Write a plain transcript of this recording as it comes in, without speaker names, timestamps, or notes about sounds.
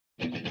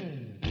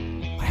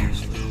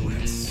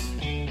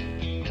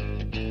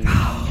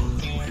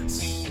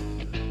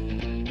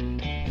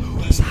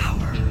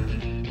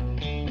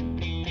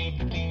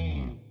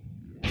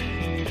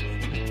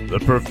The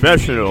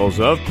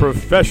professionals of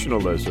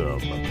professionalism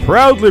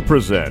proudly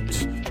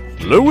present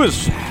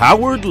Lewis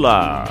Howard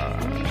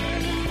Live.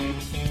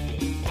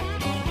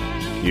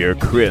 Your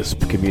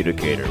crisp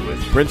communicator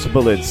with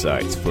principal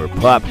insights for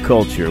pop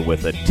culture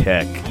with a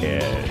tech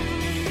edge.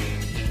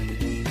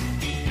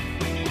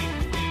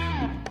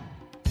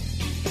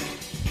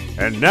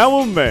 And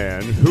now a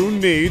man who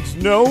needs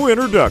no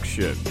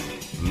introduction,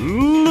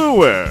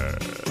 Lewis.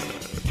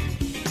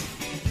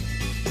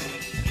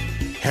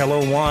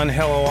 Hello one,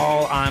 hello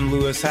all, I'm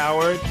Lewis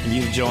Howard, and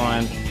you've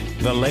joined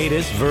the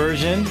latest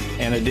version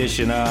and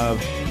edition of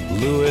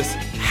Lewis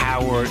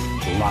Howard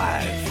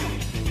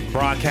Live.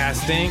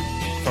 Broadcasting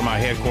from our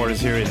headquarters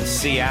here in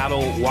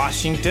Seattle,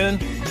 Washington,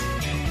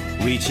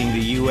 reaching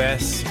the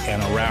U.S.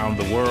 and around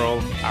the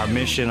world. Our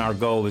mission, our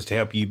goal is to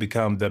help you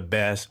become the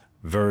best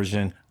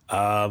version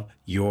of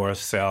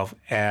yourself.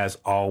 As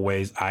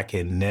always, I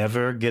can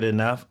never get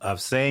enough of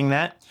saying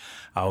that.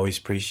 I always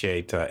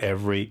appreciate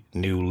every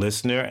new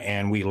listener,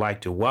 and we'd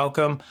like to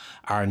welcome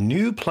our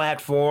new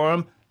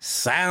platform,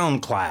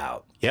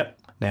 SoundCloud. Yep,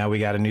 now we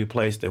got a new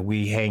place that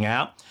we hang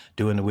out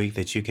during the week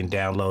that you can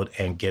download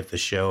and get the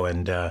show.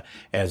 And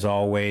as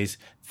always,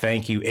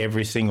 thank you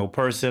every single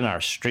person.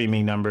 Our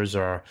streaming numbers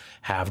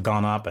have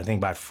gone up, I think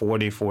by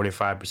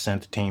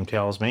 45%, the team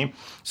tells me.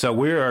 So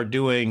we are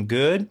doing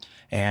good,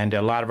 and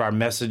a lot of our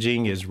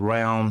messaging is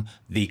around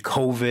the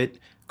COVID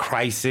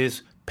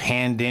crisis,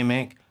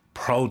 pandemic,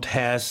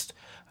 protest,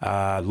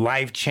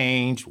 life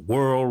change,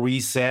 world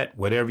reset,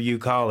 whatever you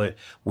call it.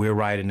 We're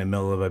right in the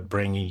middle of it,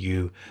 bringing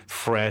you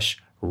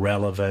fresh,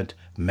 relevant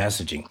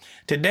messaging.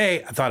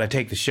 Today, I thought I'd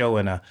take the show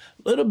in a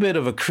little bit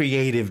of a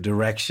creative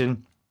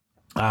direction.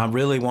 I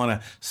really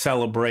want to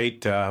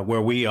celebrate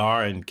where we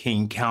are in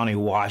King County,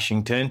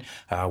 Washington.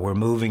 We're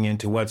moving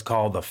into what's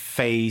called the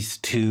Phase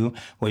 2,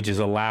 which is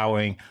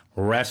allowing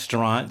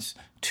restaurants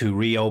to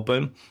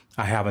reopen.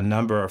 I have a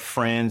number of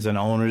friends and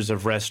owners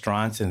of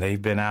restaurants, and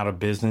they've been out of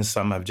business.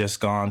 Some have just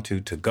gone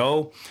to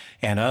go,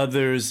 and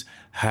others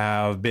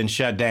have been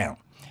shut down.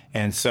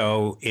 And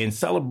so in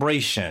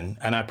celebration,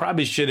 and I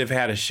probably should have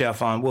had a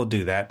chef on, we'll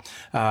do that,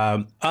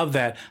 of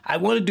that, I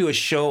want to do a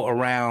show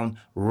around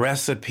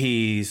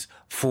recipes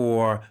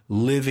for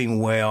living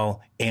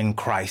well in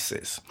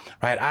crisis,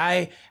 right?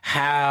 I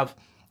have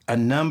a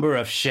number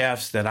of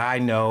chefs that I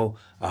know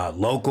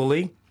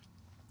locally,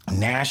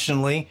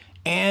 nationally,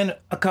 and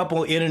a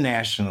couple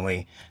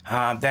internationally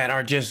that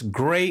are just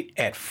great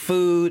at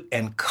food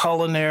and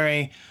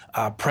culinary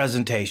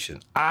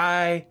presentation.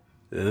 I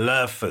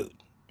love food,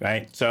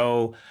 right?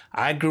 So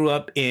I grew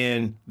up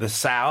in the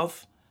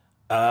South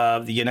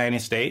of the United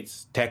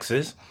States,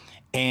 Texas.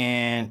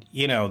 And,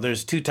 you know,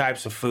 there's two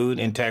types of food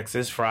in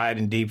Texas, fried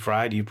and deep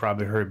fried. You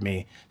probably heard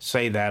me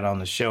say that on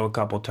the show a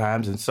couple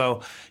times. And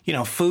so, you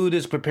know, food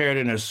is prepared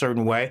in a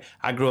certain way.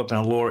 I grew up in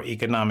a lower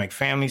economic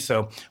family,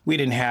 so we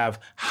didn't have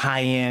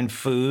high-end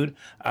food,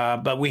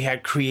 but we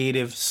had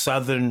creative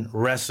Southern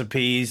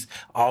recipes,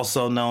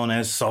 also known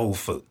as soul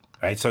food,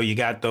 right? So you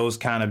got those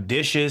kind of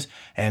dishes,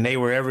 and they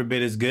were every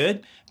bit as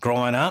good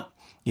growing up.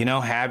 You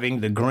know, having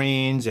the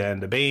greens and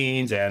the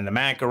beans and the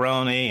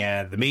macaroni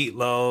and the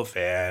meatloaf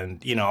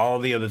and, you know, all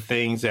the other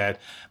things that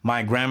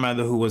my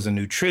grandmother, who was a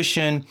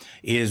nutrition,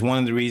 is one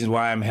of the reasons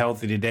why I'm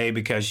healthy today,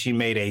 because she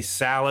made a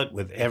salad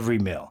with every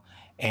meal.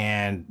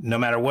 And no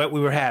matter what we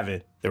were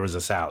having, there was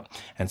a salad.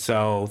 And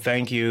so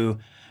thank you,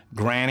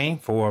 Granny,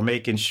 for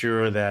making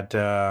sure that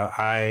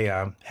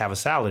I have a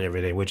salad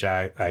every day, which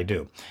I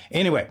do.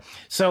 Anyway,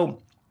 so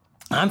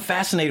I'm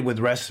fascinated with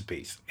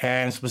recipes,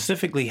 and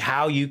specifically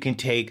how you can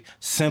take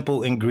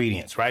simple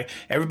ingredients, right?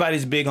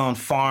 Everybody's big on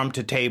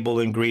farm-to-table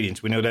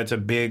ingredients. We know that's a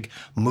big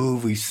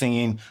move we've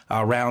seen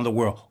around the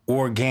world.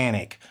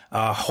 Organic,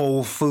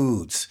 whole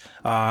foods,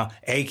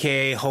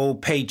 AKA whole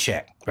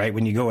paycheck, right,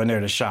 when you go in there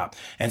to shop.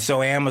 And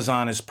so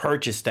Amazon has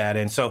purchased that.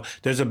 And so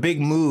there's a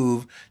big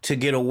move to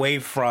get away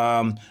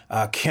from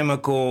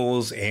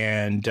chemicals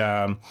and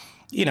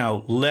you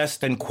know, less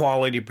than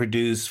quality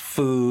produced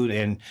food.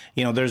 And,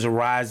 you know, there's a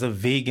rise of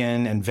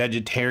vegan and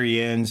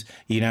vegetarians,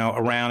 you know,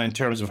 around in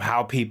terms of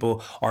how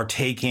people are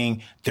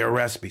taking their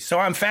recipes. So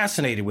I'm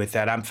fascinated with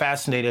that. I'm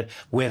fascinated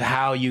with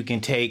how you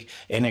can take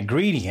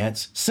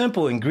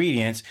simple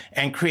ingredients,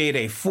 and create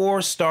a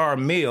 4-star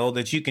meal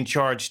that you can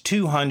charge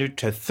 $200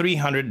 to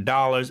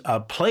 $300 a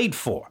plate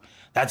for.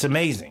 That's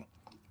amazing,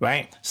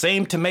 right?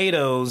 Same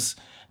tomatoes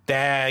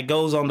that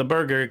goes on the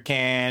burger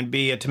can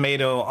be a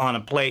tomato on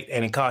a plate,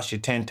 and it costs you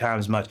 10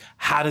 times as much.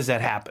 How does that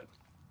happen?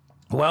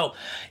 Well,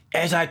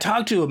 as I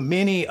talk to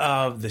many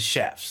of the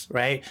chefs,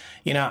 right,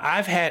 you know,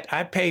 I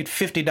paid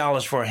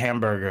 $50 for a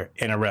hamburger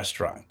in a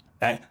restaurant.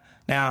 Right?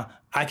 Now,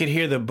 I could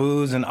hear the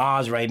boos and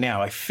ahs right now,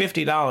 like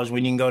 $50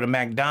 when you can go to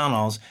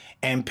McDonald's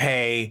and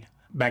pay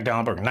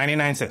McDonald's burger,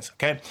 99 cents,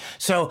 okay?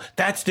 So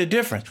that's the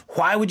difference.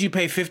 Why would you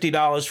pay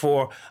 $50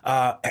 for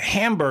a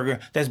hamburger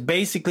that's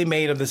basically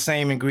made of the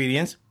same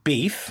ingredients,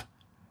 beef,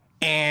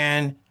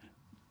 and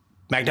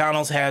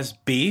McDonald's has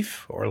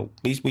beef, or at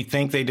least we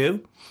think they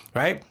do,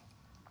 right?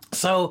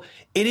 So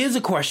it is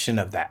a question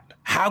of that.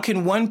 How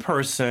can one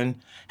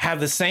person have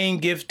the same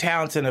gift,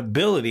 talents, and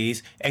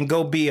abilities and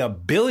go be a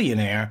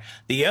billionaire?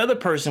 The other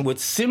person with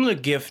similar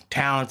gift,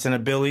 talents, and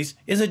abilities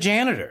is a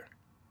janitor.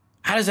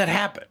 How does that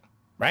happen,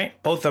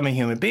 right? Both of them are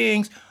human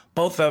beings.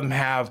 Both of them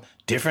have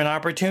different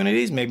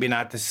opportunities, maybe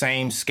not the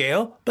same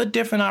scale, but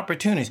different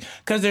opportunities.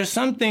 Because there's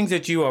some things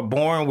that you are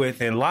born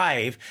with in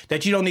life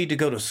that you don't need to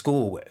go to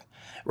school with,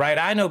 right?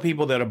 I know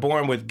people that are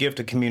born with gift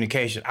of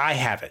communication. I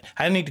have it.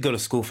 I didn't need to go to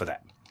school for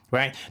that.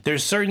 Right?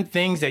 There's certain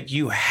things that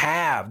you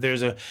have.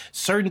 There's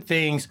certain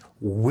things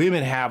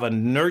women have, a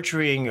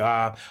nurturing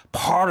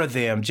part of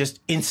them, just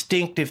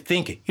instinctive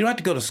thinking. You don't have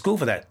to go to school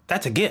for that.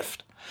 That's a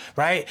gift,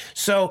 right?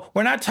 So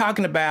we're not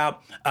talking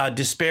about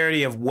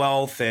disparity of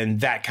wealth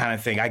and that kind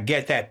of thing. I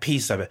get that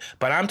piece of it.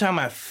 But I'm talking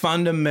about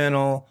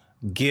fundamental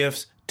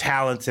gifts,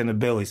 talents, and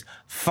abilities.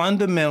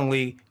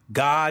 Fundamentally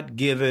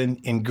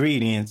God-given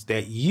ingredients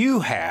that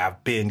you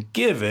have been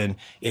given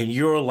in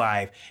your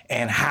life,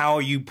 and how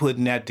are you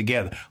putting that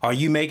together? Are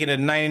you making it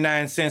a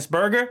 99-cent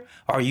burger?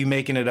 Or are you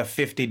making it a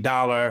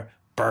 $50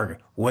 burger?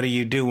 What are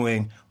you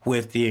doing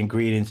with the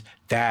ingredients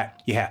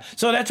that you have?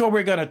 So that's what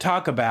we're going to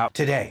talk about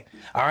today.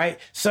 All right.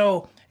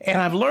 So,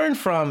 and I've learned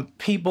from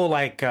people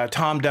like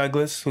Tom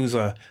Douglas, who's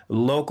a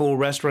local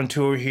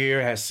restaurateur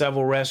here, has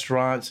several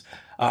restaurants.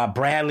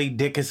 Bradley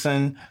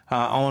Dickinson,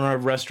 owner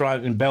of a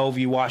restaurant in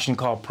Bellevue, Washington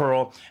called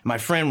Pearl. My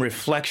friend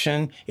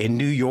Reflection in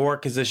New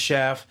York is a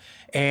chef.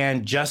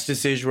 And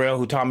Justice Israel,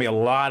 who taught me a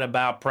lot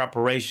about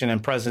preparation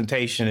and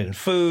presentation in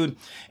food.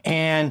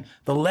 And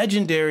the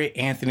legendary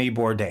Anthony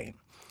Bourdain.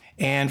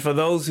 And for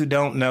those who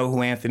don't know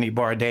who Anthony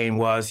Bourdain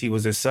was, he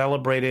was a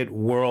celebrated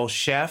world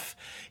chef.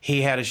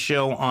 He had a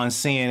show on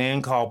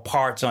CNN called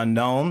Parts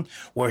Unknown,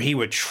 where he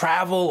would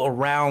travel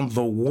around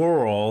the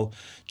world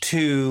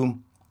to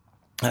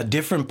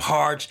different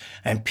parts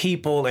and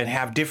people and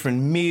have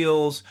different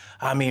meals.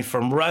 I mean,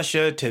 from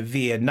Russia to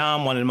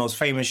Vietnam. One of the most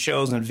famous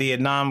shows in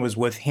Vietnam was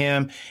with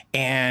him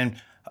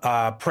and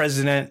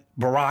President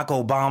Barack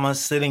Obama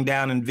sitting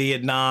down in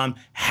Vietnam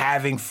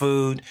having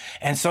food.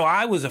 And so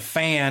I was a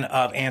fan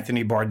of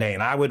Anthony Bourdain.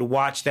 I would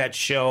watch that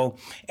show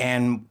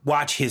and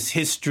watch his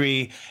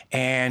history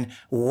and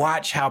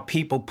watch how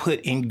people put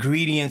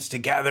ingredients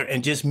together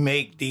and just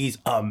make these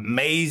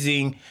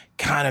amazing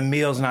kind of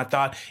meals. And I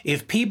thought,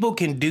 if people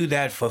can do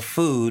that for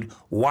food,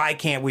 why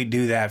can't we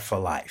do that for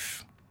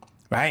life?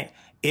 Right?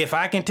 If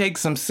I can take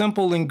some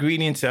simple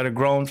ingredients that are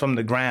grown from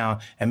the ground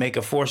and make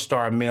a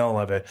 4-star meal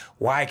of it,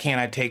 why can't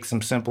I take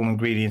some simple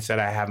ingredients that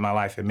I have in my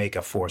life and make a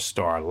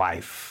 4-star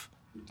life?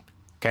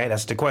 Okay,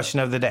 that's the question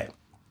of the day.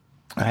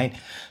 All right.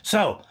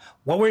 So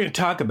what we're going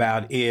to talk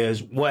about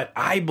is what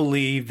I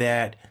believe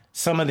that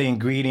some of the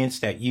ingredients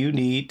that you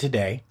need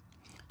today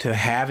to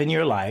have in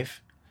your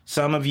life.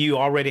 Some of you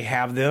already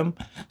have them.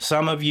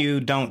 Some of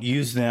you don't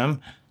use them.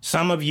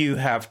 Some of you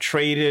have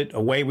traded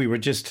away. We were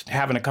just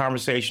having a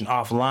conversation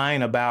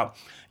offline about,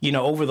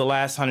 over the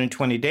last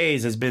 120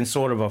 days has been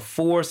sort of a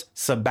forced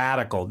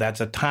sabbatical.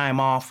 That's a time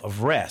off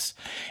of rest.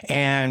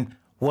 And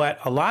what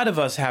a lot of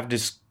us have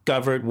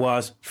discovered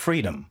was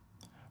freedom,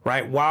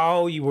 right?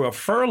 While you were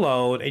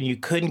furloughed and you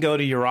couldn't go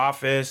to your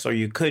office or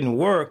you couldn't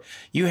work,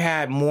 you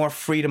had more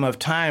freedom of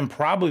time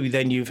probably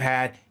than you've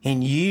had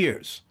in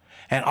years.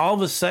 And all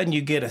of a sudden, you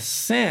get a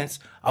sense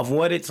of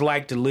what it's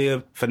like to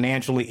live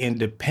financially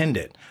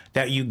independent.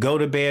 That you go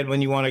to bed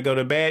when you want to go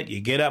to bed, you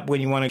get up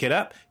when you want to get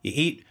up, you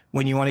eat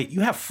when you want to eat.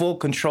 You have full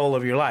control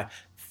of your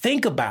life.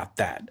 Think about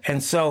that.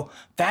 And so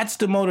that's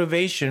the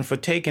motivation for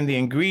taking the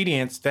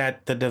ingredients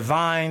that the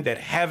divine, that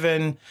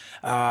heaven,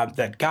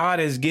 that God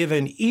has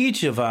given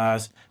each of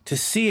us to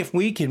see if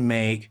we can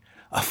make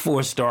a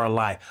 4-star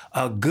life,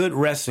 a good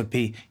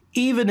recipe,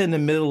 even in the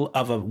middle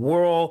of a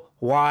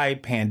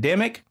worldwide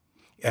pandemic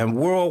and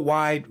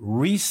worldwide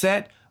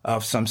reset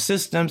of some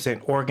systems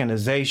and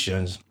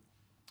organizations.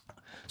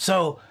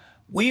 So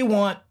we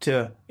want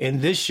to,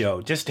 in this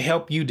show, just to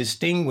help you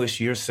distinguish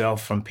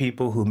yourself from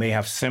people who may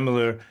have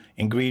similar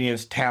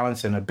ingredients,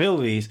 talents, and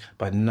abilities,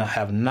 but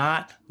have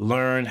not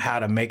learned how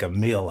to make a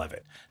meal of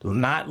it,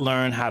 not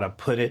learned how to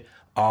put it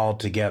all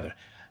together.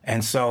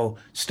 And so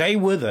stay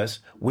with us.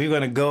 We're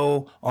going to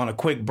go on a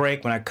quick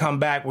break. When I come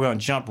back, we're going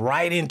to jump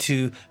right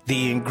into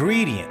the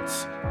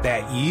ingredients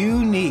that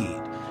you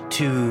need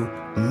to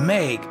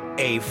make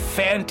a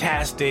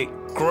fantastic,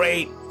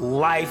 great,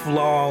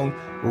 lifelong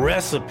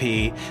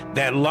recipe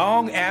that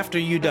long after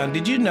you're done.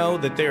 Did you know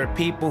that there are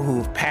people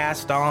who've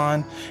passed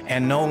on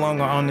and no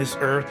longer on this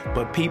earth,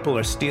 but people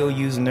are still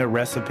using their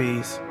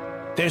recipes?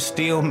 They're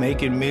still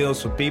making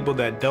meals for people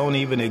that don't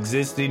even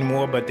exist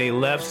anymore, but they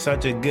left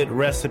such a good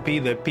recipe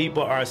that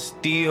people are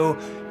still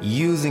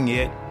using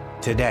it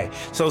today.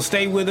 So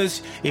stay with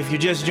us. If you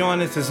just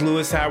joined us, it's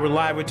Lewis Howard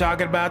Live. We're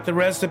talking about the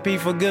recipe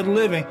for good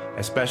living,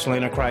 especially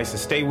in a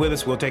crisis. Stay with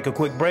us. We'll take a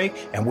quick break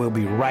and we'll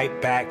be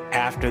right back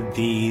after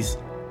these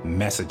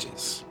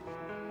messages.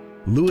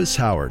 Lewis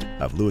Howard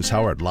of Lewis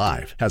Howard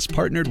Live has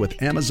partnered with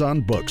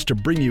Amazon Books to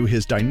bring you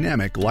his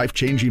dynamic,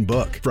 life-changing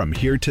book. From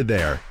Here to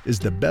There is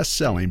the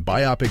best-selling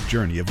biopic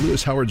journey of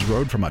Lewis Howard's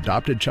road from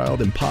adopted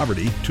child in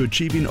poverty to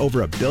achieving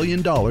over $1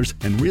 billion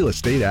in real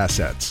estate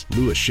assets.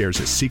 Lewis shares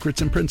his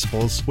secrets and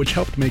principles, which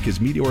helped make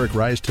his meteoric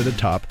rise to the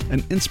top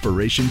an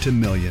inspiration to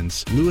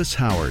millions. Lewis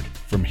Howard,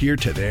 From Here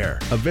to There,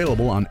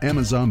 available on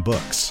Amazon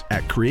Books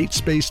at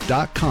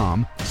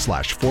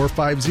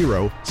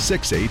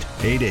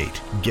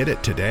createspace.com/450-6888. Get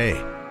it today.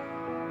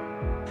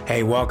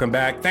 Hey, welcome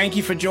back. Thank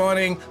you for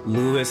joining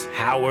Lewis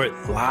Howard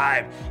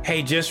Live.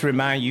 Hey, just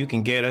remind you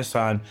can get us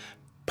on,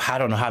 I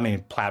don't know how many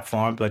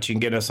platforms, but you can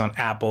get us on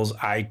Apple's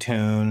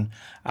iTunes.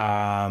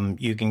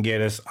 You can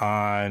get us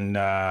on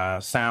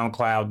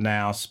SoundCloud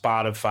now,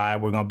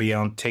 Spotify. We're going to be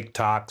on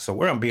TikTok. So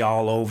we're going to be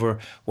all over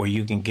where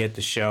you can get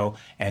the show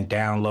and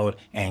download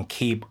and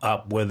keep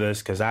up with us.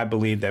 Because I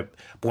believe that,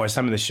 boy,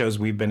 some of the shows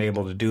we've been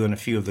able to do and a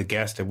few of the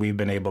guests that we've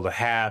been able to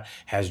have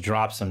has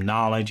dropped some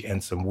knowledge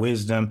and some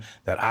wisdom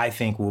that I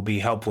think will be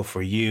helpful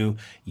for you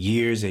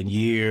years and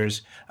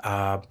years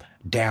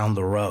down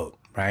the road.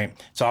 Right?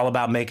 It's all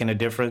about making a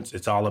difference.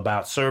 It's all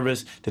about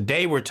service.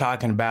 Today, we're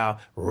talking about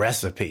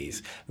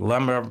recipes.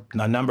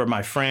 A number of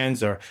my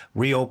friends are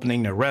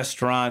reopening their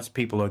restaurants.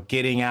 People are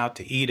getting out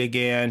to eat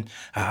again.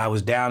 I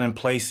was down in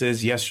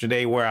places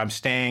yesterday where I'm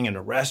staying, and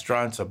the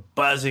restaurants are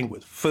buzzing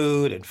with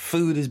food, and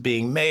food is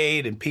being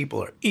made, and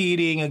people are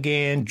eating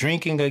again,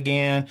 drinking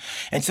again.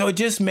 And so it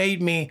just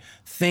made me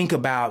think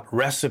about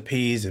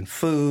recipes and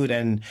food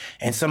and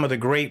some of the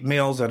great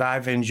meals that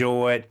I've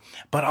enjoyed,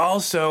 but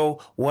also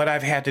what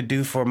I've had to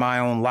do for my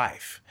own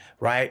life,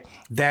 right?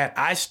 That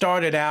I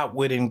started out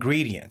with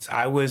ingredients.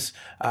 I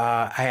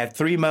had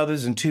 3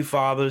 mothers and 2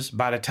 fathers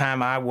by the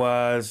time I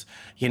was,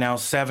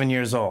 7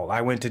 years old. I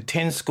went to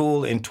 10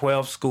 school and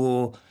 12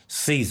 school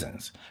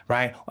seasons,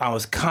 right? I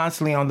was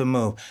constantly on the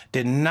move,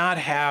 did not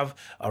have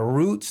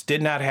roots,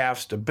 did not have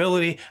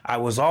stability. I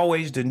was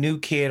always the new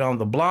kid on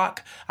the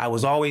block. I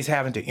was always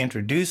having to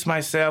introduce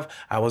myself.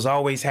 I was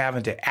always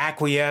having to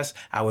acquiesce.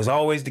 I was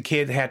always the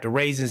kid that had to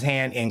raise his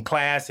hand in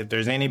class if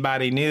there's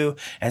anybody new.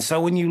 And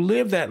so when you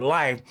live that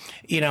life,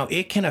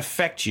 it can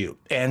affect you.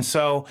 And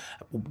so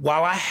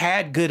while I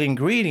had good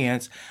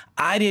ingredients,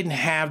 I didn't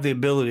have the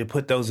ability to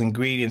put those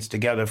ingredients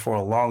together for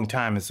a long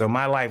time. And so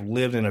my life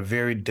lived in a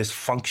very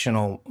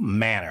dysfunctional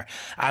manner.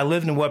 I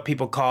lived in what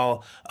people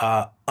call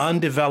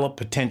undeveloped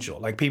potential.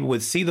 Like people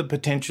would see the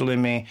potential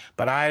in me,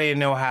 but I didn't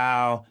know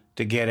how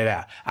to get it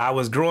out. I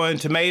was growing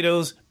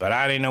tomatoes, but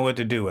I didn't know what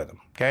to do with them.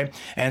 Okay.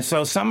 And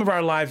so some of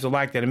our lives are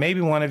like that. And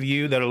maybe one of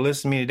you that are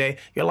listening to me today,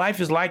 your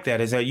life is like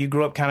that, is that you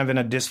grew up kind of in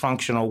a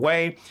dysfunctional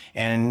way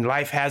and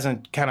life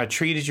hasn't kind of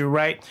treated you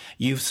right.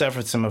 You've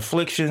suffered some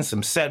afflictions,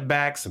 some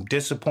setbacks, some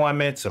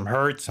disappointments, some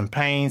hurts, some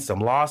pains, some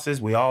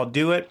losses. We all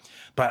do it.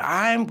 But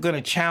I'm going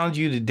to challenge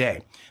you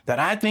today that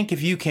I think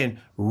if you can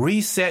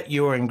reset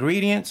your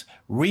ingredients,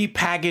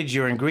 repackage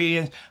your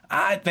ingredients,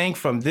 I think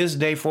from this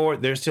day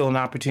forward, there's still an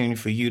opportunity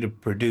for you to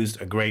produce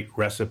a great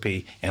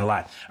recipe in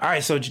life. All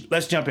right, so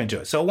let's jump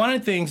into it. So one of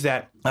the things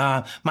that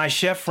my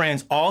chef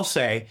friends all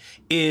say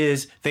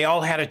is they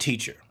all had a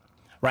teacher.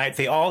 Right?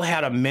 They all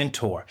had a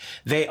mentor.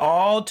 They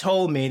all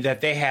told me that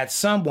they had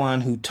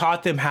someone who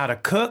taught them how to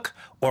cook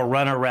or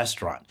run a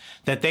restaurant,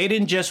 that they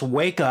didn't just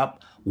wake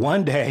up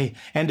one day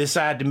and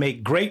decide to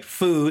make great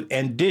food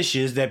and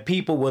dishes that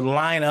people would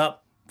line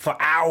up for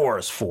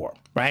hours for,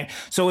 right?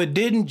 So it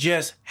didn't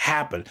just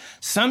happen.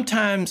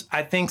 Sometimes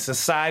I think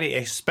society,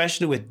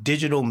 especially with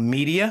digital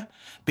media,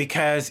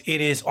 because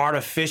it is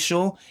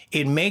artificial,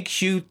 it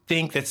makes you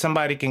think that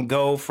somebody can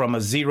go from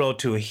a zero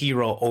to a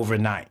hero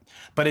overnight.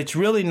 But it's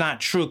really not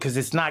true because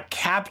it's not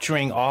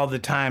capturing all the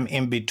time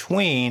in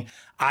between.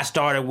 I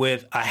started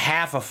with a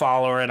half a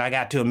follower and I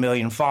got to 1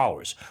 million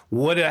followers.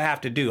 What did I have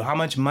to do? How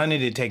much money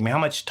did it take me? How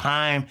much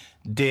time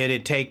did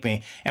it take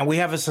me? And we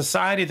have a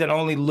society that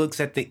only looks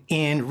at the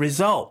end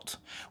result.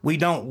 We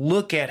don't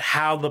look at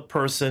how the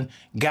person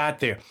got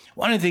there.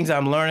 One of the things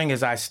I'm learning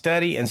as I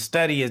study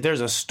is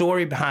there's a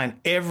story behind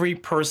every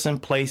person,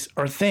 place,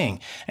 or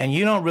thing. And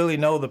you don't really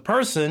know the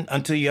person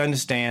until you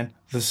understand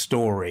the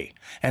story.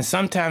 And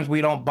sometimes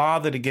we don't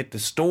bother to get the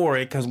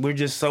story because we're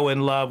just so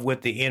in love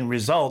with the end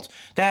results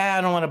that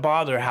I don't want to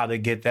bother how to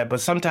get that.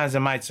 But sometimes it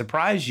might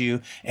surprise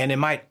you and it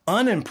might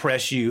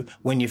unimpress you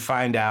when you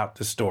find out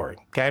the story.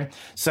 Okay.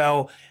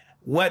 So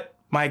what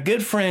my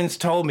good friends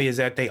told me is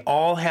that they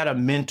all had a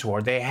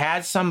mentor. They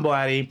had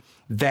somebody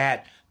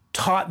that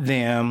taught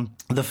them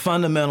the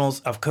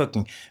fundamentals of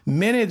cooking.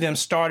 Many of them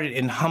started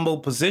in humble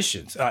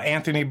positions.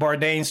 Anthony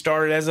Bourdain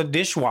started as a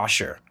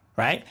dishwasher.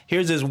 right?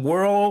 Here's this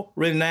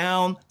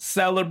world-renowned,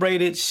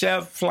 celebrated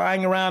chef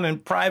flying around in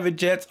private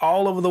jets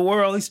all over the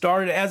world. He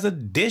started as a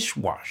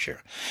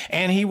dishwasher,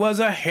 and he was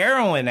a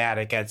heroin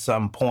addict at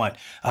some point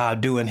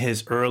during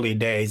his early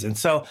days. And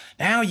so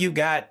now you've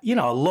got,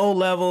 a low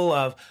level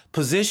of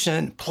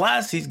position,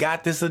 plus he's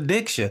got this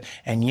addiction,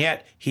 and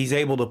yet he's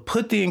able to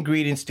put the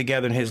ingredients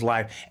together in his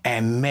life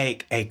and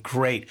make a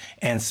great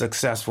and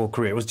successful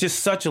career. It was just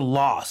such a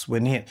loss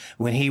when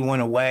he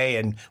went away,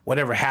 and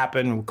whatever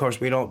happened, of course,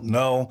 we don't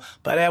know.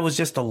 But that was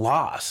just a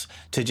loss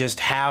to just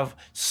have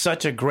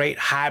such a great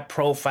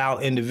high-profile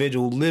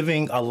individual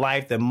living a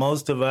life that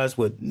most of us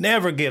would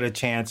never get a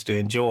chance to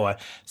enjoy,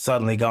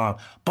 suddenly gone.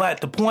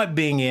 But the point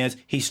being is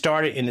he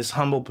started in this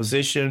humble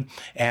position,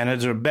 and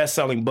there's a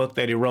best-selling book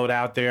that he wrote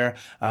out there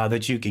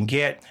that you can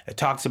get. It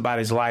talks about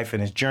his life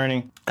and his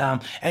journey.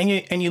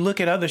 And you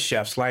look at other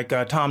chefs like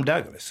Tom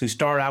Douglas, who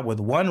started out with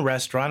one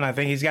restaurant. I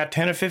think he's got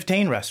 10 or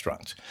 15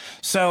 restaurants.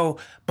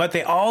 But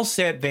they all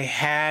said they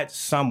had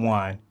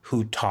someone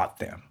who taught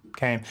them,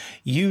 okay?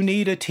 You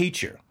need a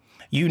teacher.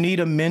 You need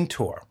a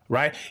mentor,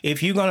 right?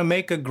 If you're going to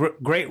make a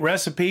great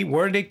recipe,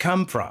 where did it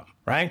come from,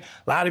 right?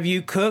 A lot of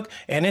you cook,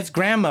 and it's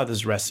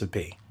grandmother's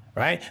recipe,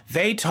 right?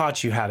 They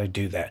taught you how to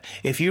do that.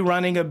 If you're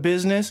running a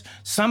business,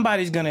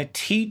 somebody's going to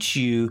teach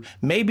you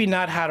maybe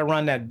not how to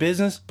run that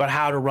business, but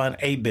how to run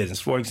a business.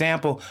 For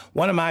example,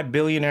 one of my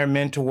billionaire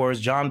mentors,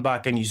 John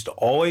Buchan, used to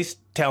always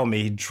tell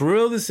me,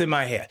 drill this in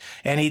my head,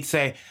 and he'd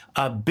say,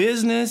 a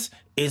business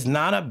is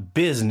not a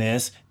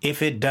business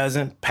if it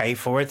doesn't pay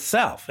for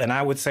itself. And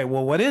I would say,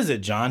 well, what is it,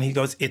 John? He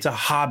goes, it's a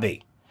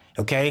hobby.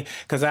 Okay,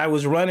 because I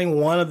was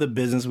running one of the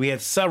business. We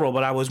had several,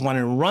 but I was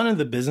running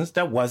the business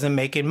that wasn't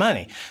making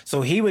money.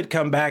 So he would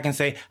come back and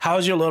say,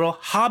 how's your little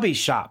hobby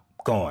shop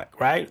going,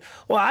 right?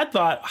 Well, I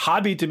thought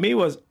hobby to me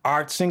was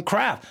arts and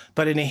craft,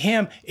 but in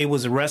him, it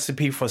was a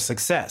recipe for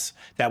success.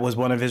 That was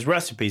one of his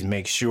recipes.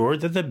 Make sure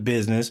that the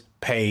business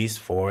pays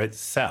for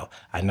itself.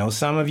 I know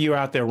some of you are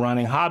out there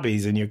running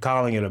hobbies and you're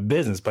calling it a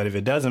business, but if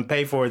it doesn't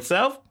pay for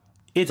itself,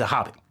 it's a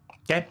hobby.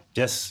 Okay,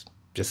 just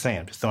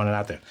saying, just throwing it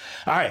out there.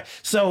 All right,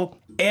 so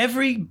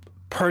every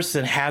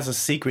person has a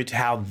secret to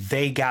how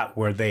they got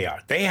where they are.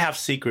 They have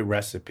secret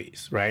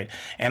recipes, right?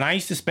 And I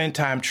used to spend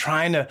time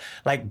trying to,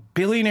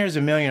 billionaires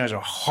and millionaires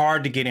are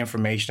hard to get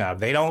information out of.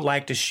 They don't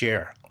like to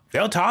share.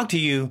 They'll talk to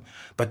you,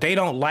 but they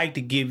don't like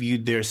to give you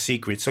their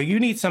secrets. So you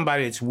need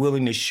somebody that's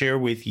willing to share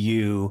with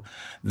you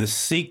the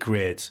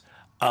secrets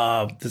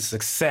of the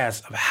success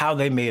of how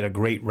they made a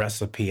great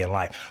recipe in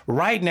life.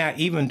 Right now,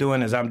 even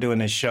as I'm doing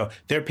this show,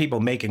 there are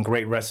people making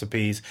great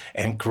recipes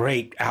and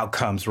great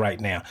outcomes right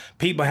now.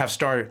 People have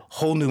started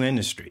whole new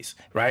industries,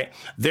 right?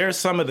 There's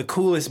some of the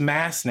coolest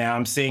masks now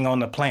I'm seeing on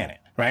the planet.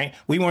 Right?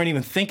 We weren't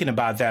even thinking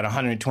about that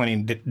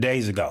 120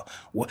 days ago.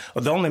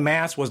 The only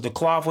mask was the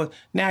cloth one.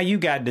 Now you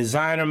got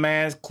designer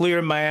masks,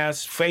 clear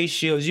masks, face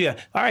shields. Yeah.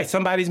 All right,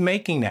 somebody's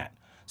making that.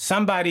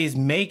 Somebody's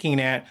making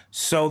that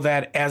so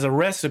that as a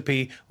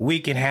recipe, we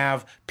can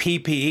have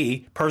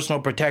PPE,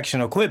 personal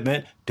protection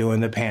equipment,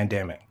 during the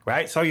pandemic,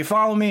 right? So you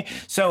follow me?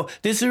 So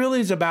this really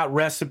is about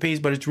recipes,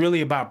 but it's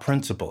really about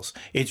principles.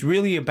 It's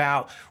really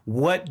about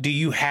what do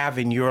you have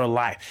in your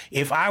life.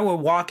 If I were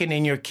walking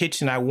in your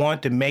kitchen, I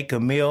want to make a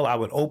meal, I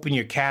would open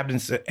your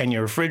cabinets and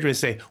your refrigerator and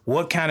say,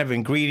 what kind of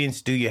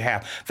ingredients do you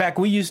have? In fact,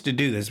 we used to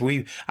do this.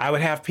 I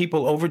would have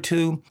people over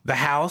to the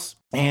house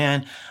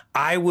and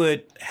I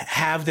would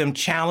have them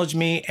challenge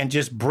me and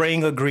just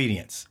bring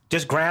ingredients.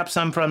 Just grab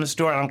some from the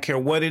store. I don't care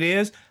what it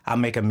is. I'll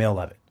make a meal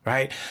of it,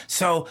 right?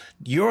 So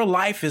your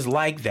life is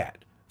like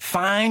that.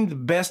 Find the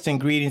best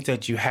ingredients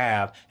that you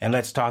have, and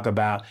let's talk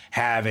about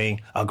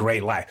having a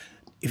great life.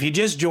 If you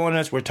just join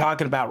us, we're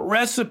talking about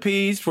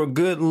recipes for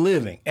good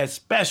living,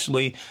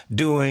 especially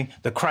during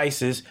the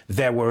crisis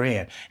that we're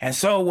in. And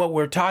so what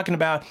we're talking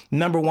about,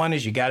 number one,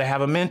 is you got to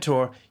have a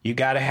mentor. You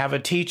got to have a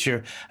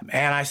teacher.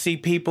 And I see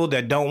people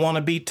that don't want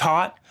to be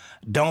taught,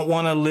 don't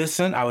want to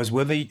listen. I was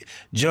with a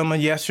gentleman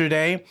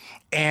yesterday,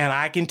 and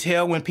I can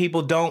tell when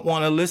people don't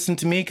want to listen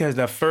to me because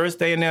the first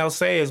thing they'll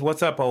say is,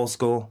 "What's up, old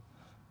school?"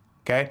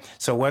 Okay,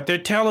 so what they're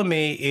telling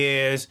me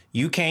is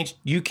you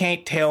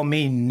can't tell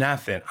me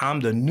nothing. I'm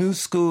the new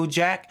school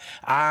Jack.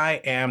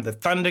 I am the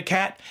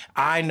Thundercat.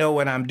 I know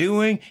what I'm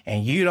doing,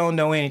 and you don't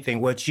know anything.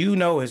 What you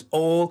know is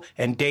old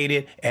and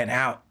dated and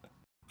out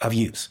of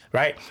use,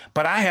 right?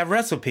 But I have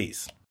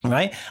recipes,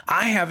 right?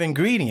 I have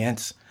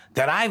ingredients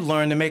that I've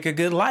learned to make a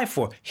good life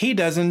for. He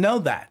doesn't know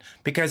that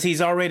because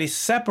he's already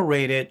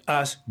separated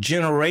us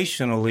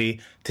generationally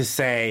to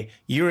say,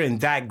 you're in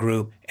that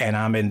group and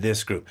I'm in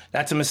this group.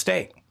 That's a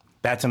mistake.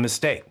 That's a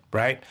mistake,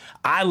 right?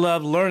 I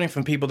love learning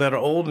from people that are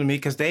older than me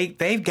because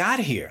they've got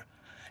here.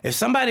 If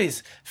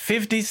somebody's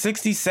 50,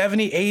 60,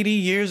 70, 80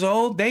 years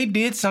old, they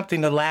did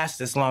something to last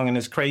this long in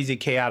this crazy,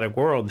 chaotic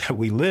world that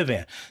we live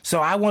in. So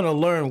I want to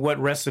learn what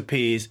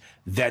recipes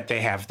that they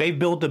have. If they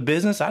built a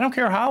business, I don't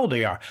care how old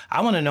they are.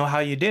 I want to know how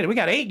you did it. We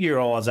got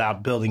 8-year-olds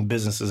out building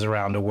businesses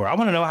around the world. I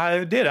want to know how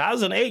they did it. I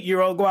was an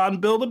 8-year-old, go out and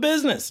build a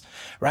business,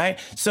 right?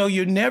 So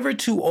you're never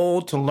too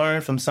old to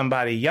learn from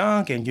somebody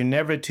young, and you're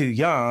never too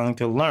young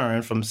to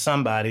learn from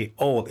somebody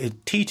old.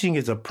 Teaching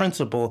is a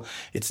principle.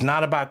 It's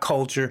not about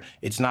culture.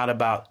 It's not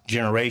about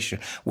generation.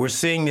 We're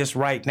seeing this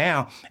right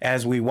now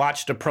as we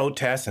watch the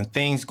protests and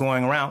things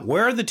going around.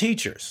 Where are the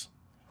teachers?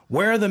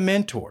 Where are the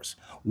mentors?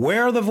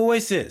 Where are the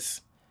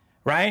voices?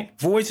 Right?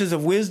 Voices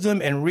of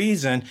wisdom and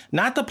reason,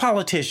 not the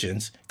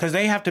politicians, because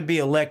they have to be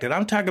elected.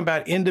 I'm talking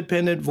about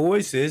independent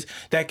voices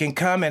that can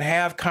come and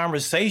have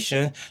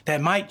conversation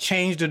that might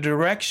change the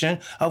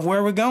direction of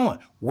where we're going.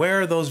 Where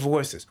are those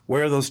voices?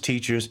 Where are those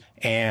teachers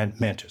and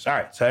mentors? All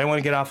right. So I didn't want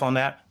to get off on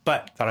that,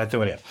 but thought I'd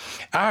throw it in.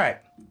 All right.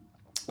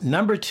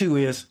 Number 2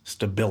 is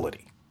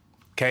stability.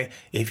 Okay.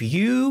 If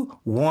you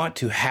want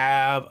to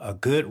have a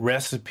good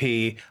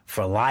recipe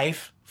for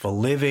life, for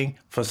living,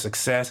 for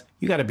success,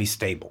 you got to be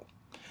stable.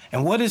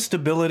 And what is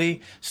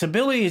stability?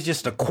 Stability is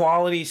just a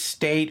quality,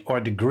 state, or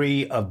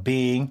degree of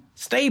being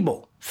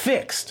stable,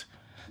 fixed,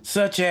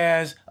 such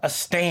as a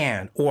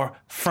stand or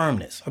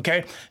firmness,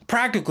 okay?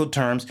 Practical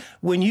terms,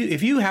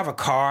 if you have a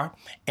car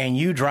and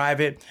you drive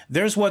it,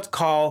 there's what's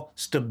called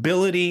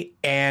stability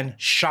and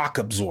shock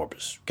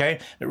absorbers, okay?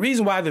 The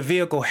reason why the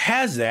vehicle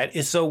has that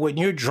is so when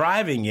you're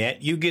driving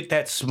it, you get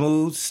that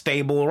smooth,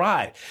 stable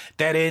ride,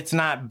 that it's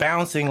not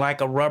bouncing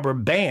like a rubber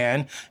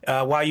band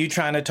while you're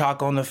trying to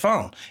talk on the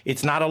phone.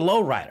 It's not a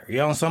lowrider. You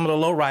know, some of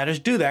the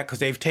lowriders do that because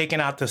they've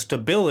taken out the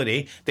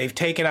stability, they've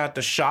taken out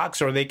the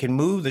shocks, or they can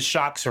move the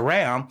shocks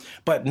around.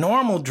 But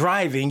normal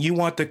driving, you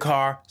want the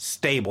car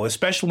stable,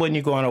 especially when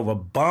you're going over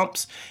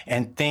bumps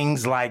and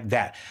things like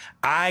that.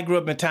 I grew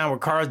up in a time where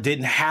cars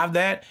didn't have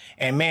that.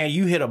 And man,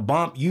 you hit a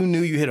bump, you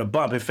knew you hit a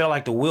bump. It felt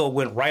like the wheel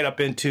went right up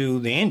into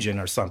the engine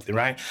or something,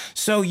 right?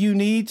 So you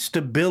need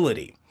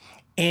stability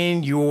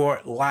in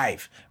your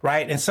life,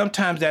 right? And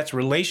sometimes that's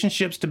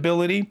relationship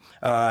stability.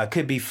 It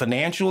could be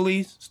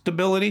financially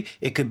stability.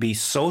 It could be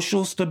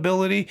social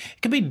stability.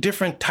 It could be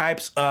different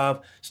types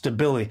of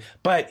stability.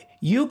 But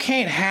you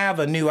can't have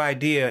a new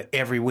idea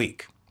every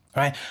week,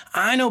 right?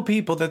 I know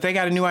people that they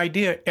got a new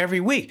idea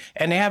every week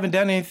and they haven't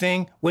done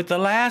anything with the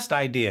last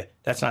idea.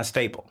 That's not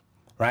stable,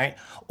 right?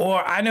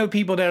 Or I know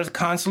people that are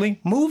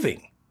constantly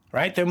moving,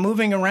 right? They're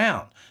moving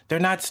around. They're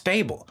not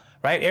stable,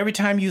 right? Every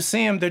time you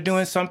see them, they're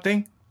doing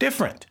something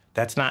different.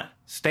 That's not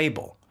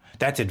stable.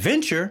 That's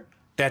adventure.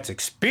 That's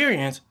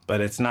experience, but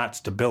it's not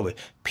stability.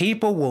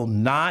 People will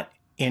not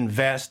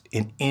invest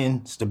in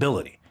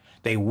instability.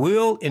 They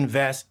will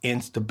invest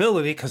in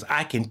stability because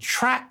I can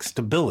track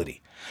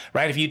stability,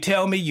 right? If you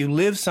tell me you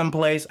live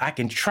someplace, I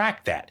can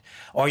track that.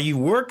 Or you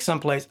work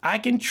someplace, I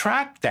can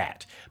track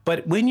that.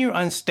 But when you're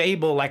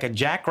unstable like a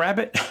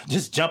jackrabbit,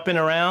 just jumping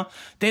around,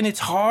 then it's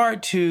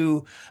hard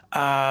to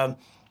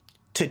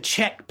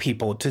check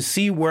people, to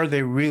see where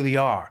they really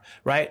are,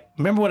 right?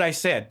 Remember what I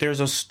said,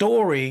 there's a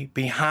story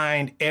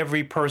behind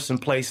every person,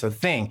 place, or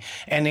thing.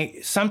 And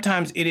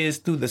sometimes it is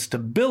through the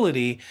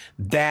stability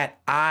that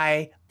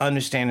I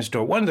understand the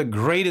story. One of the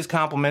greatest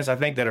compliments I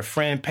think that a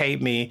friend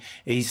paid me,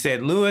 he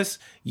said, Lewis,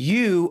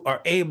 you are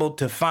able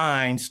to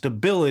find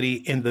stability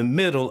in the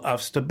middle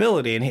of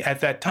stability. And at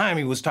that time,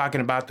 he was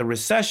talking about the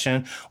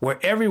recession where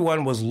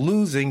everyone was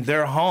losing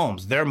their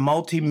homes, their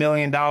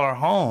multi-million-dollar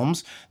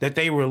homes that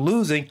they were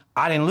losing.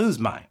 I didn't lose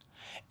mine.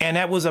 And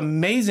that was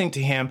amazing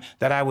to him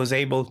that I was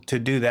able to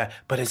do that.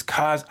 But it's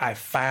because I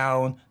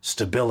found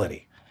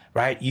stability,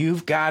 right?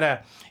 You've got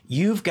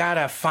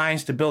to find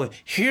stability.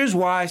 Here's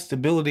why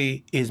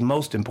stability is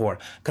most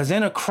important. Because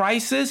in a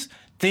crisis,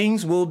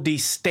 things will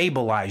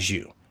destabilize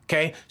you,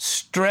 okay?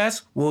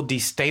 Stress will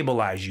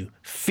destabilize you.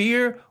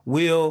 Fear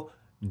will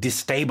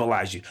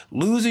destabilize you.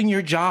 Losing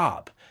your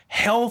job,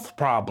 health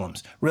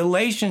problems,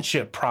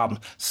 relationship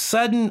problems,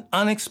 sudden,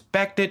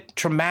 unexpected,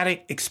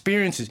 traumatic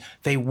experiences,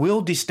 they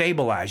will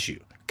destabilize you.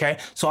 Okay,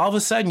 so all of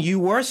a sudden you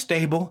were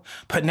stable,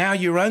 but now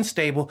you're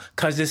unstable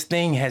because this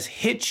thing has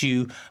hit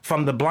you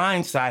from the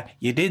blind side.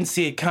 You didn't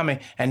see it coming,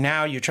 and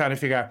now you're trying to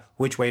figure out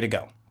which way to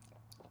go,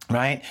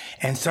 right?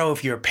 And so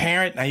if you're a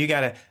parent, now you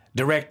got to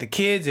direct the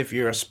kids. If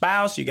you're a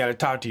spouse, you got to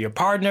talk to your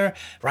partner,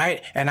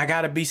 right? And I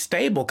got to be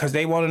stable because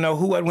they want to know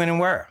who, what, when, and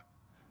where.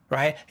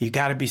 Right? You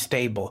got to be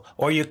stable.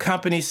 Or your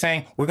company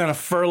saying, we're going to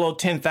furlough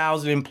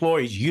 10,000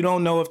 employees. You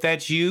don't know if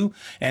that's you.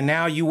 And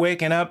now you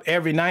waking up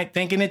every night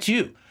thinking it's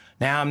you.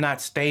 Now I'm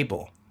not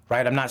stable,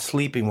 right? I'm not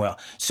sleeping well.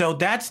 So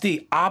that's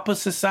the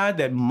opposite side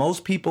that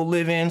most people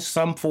live in,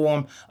 some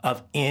form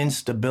of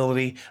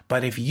instability.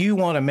 But if you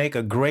want to make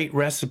a great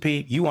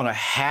recipe, you want to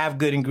have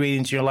good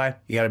ingredients in your life,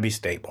 you got to be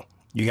stable.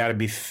 You got to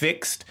be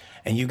fixed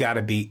and you got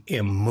to be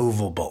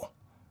immovable.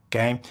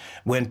 Okay.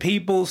 When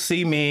people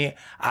see me,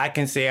 I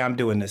can say I'm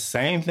doing the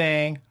same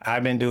thing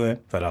I've been doing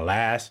for the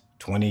last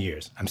 20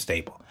 years. I'm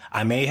stable.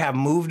 I may have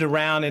moved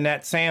around in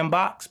that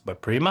sandbox,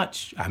 but pretty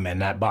much I'm in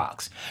that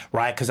box,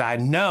 right? Because I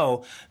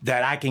know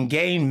that I can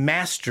gain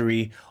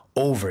mastery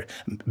over it.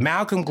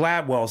 Malcolm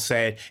Gladwell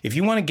said, if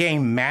you want to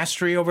gain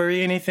mastery over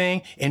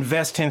anything,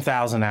 invest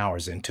 10,000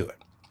 hours into it.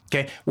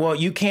 Okay. Well,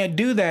 you can't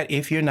do that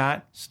if you're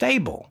not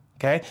stable.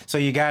 Okay. So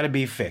you got to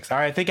be fixed. All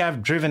right. I think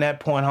I've driven that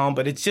point home,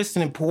 but it's just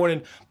an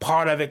important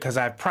part of it because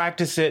I've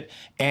practiced it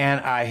and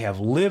I have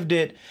lived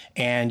it.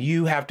 And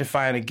you have to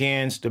find,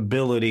 again,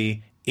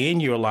 stability in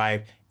your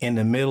life in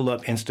the middle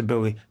of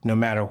instability, no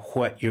matter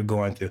what you're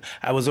going through.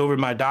 I was over at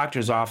my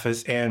doctor's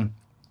office and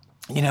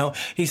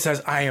he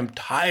says, I am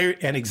tired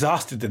and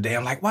exhausted today.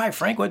 I'm like, why,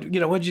 Frank? What'd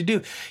you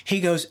do? He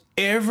goes,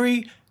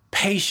 every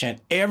patient,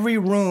 every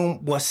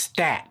room was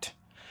stat.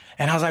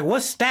 And I was like,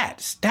 what's stat?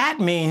 Stat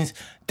means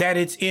that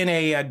it's in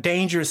a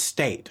dangerous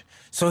state.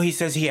 So he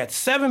says he had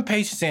 7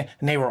 patients in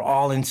and they were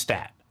all in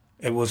stat.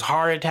 It was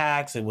heart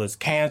attacks, it was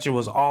cancer, it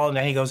was all in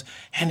that. He goes,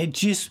 and it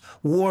just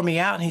wore me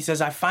out. And he says,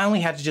 I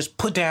finally had to just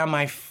put down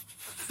my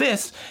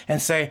fists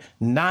and say,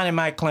 not in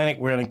my clinic,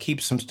 we're going to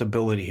keep some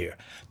stability here.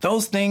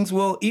 Those things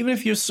will, even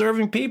if you're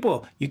serving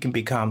people, you can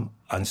become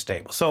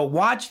unstable. So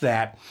watch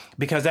that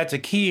because that's a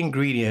key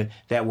ingredient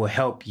that will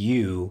help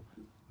you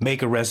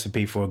make a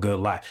recipe for a good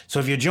life. So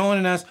if you're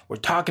joining us, we're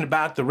talking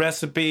about the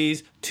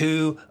recipes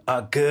to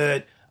a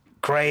good,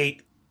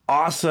 great,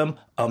 awesome,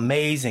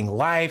 amazing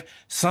life.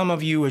 Some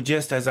of you are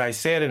just, as I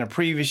said in a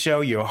previous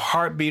show, you're a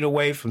heartbeat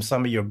away from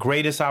some of your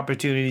greatest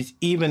opportunities,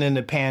 even in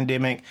the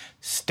pandemic.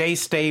 Stay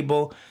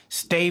stable,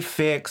 stay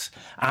fixed.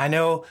 I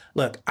know,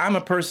 look, I'm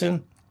a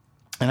person,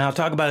 and I'll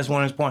talk about this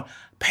one point.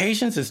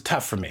 Patience is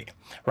tough for me,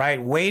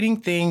 right?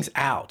 Waiting things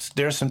out.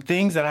 There's some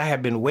things that I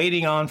have been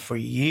waiting on for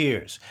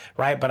years,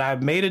 right? But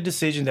I've made a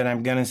decision that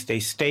I'm going to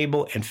stay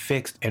stable and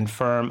fixed and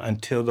firm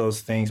until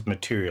those things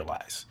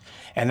materialize.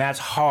 And that's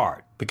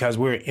hard because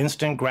we're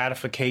instant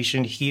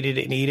gratification, heat it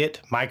and eat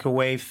it,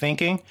 microwave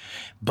thinking.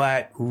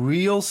 But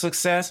real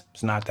success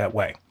is not that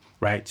way,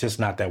 right? Just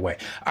not that way.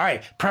 All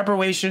right.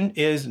 Preparation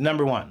is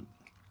number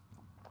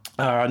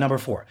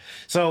 4.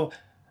 So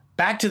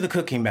back to the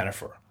cooking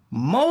metaphor.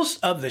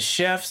 Most of the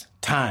chef's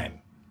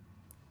time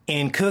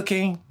in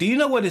cooking, do you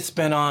know what it's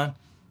spent on?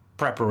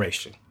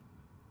 Preparation.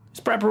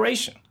 It's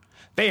preparation.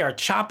 They are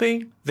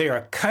chopping, they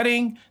are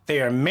cutting, they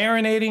are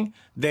marinating,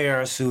 they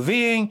are sous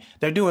videing.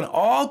 They're doing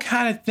all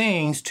kinds of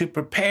things to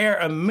prepare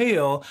a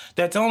meal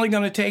that's only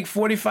going to take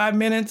 45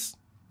 minutes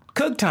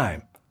cook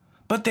time.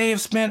 But they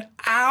have spent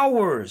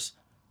hours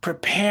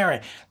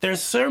preparing.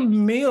 There's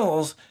certain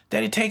meals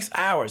that it takes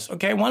hours.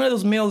 Okay, one of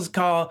those meals is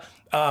called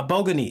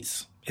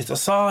bolognese. It's a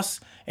sauce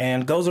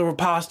and goes over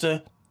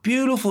pasta.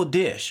 Beautiful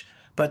dish.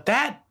 But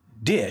that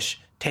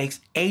dish takes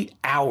 8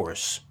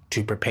 hours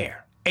to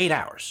prepare. 8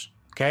 hours.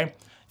 Okay?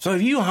 So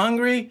if you're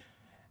hungry,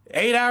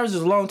 8 hours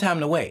is a long time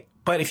to wait.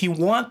 But if you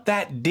want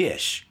that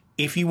dish,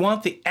 if you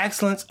want the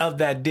excellence of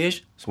that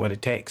dish, it's what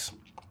it takes.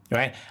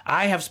 Right?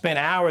 I have spent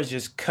hours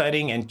just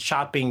cutting and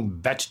chopping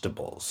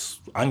vegetables,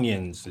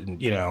 onions,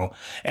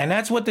 and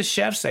that's what the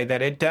chefs say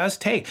that it does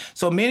take.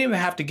 So many of them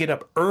have to get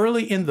up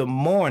early in the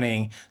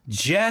morning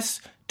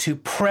just to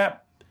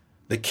prep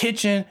the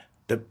kitchen,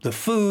 the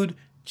food,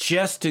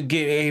 just to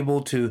get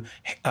able to,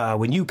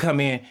 when you come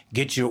in,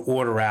 get your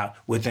order out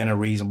within a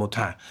reasonable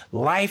time.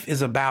 Life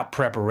is about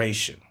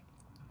preparation.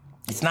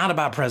 It's not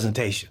about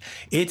presentation.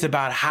 It's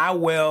about how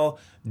well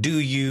do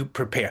you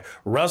prepare.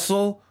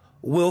 Russell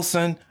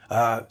Wilson,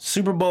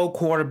 Super Bowl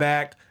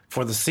quarterback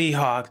for the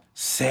Seahawks,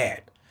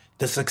 said,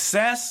 the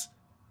success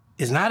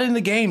is not in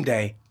the game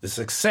day. The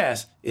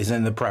success is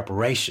in the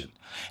preparation.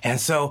 And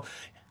so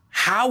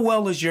how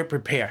well is your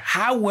prepare?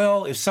 How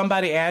well, if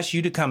somebody asks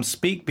you to come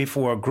speak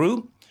before a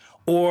group,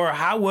 or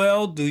how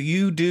well do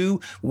you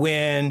do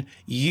when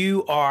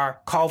you are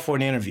called for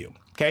an interview?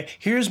 Okay,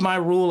 here's my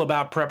rule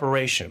about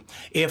preparation.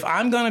 If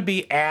I'm going to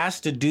be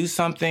asked to do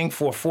something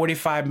for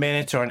 45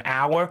 minutes or an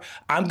hour,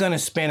 I'm going to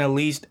spend at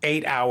least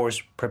 8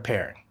 hours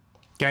preparing.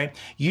 Okay,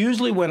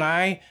 usually when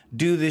I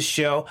do this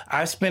show,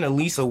 I spend at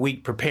least a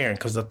week preparing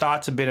because the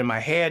thoughts have been in my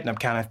head and I'm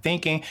kind of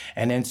thinking.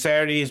 And then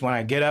Saturday is when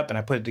I get up and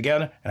I put it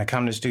together and I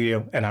come to the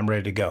studio and I'm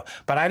ready to go.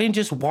 But I didn't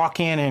just walk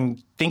in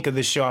and think of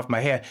this show off my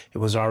head. It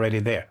was already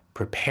there.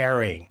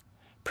 Preparing.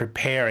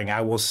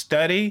 I will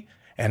study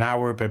and I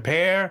will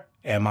prepare.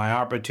 And my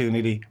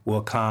opportunity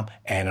will come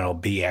and it'll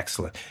be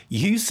excellent.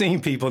 You've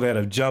seen people that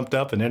have jumped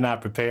up and they're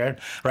not prepared,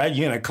 right?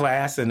 You're in a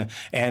class and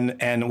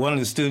one of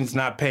the students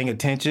not paying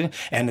attention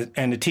and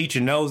the teacher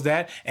knows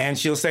that and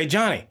she'll say,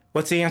 Johnny,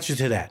 what's the answer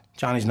to that?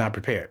 Johnny's not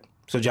prepared.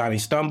 So Johnny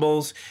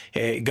stumbles,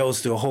 it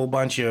goes through a whole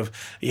bunch of,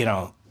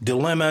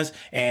 dilemmas.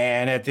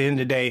 And at the end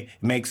of the day,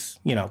 makes,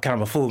 kind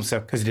of a fool of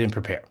himself because he didn't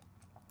prepare.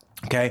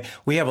 Okay.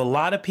 We have a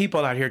lot of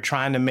people out here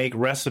trying to make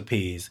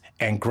recipes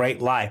and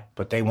great life,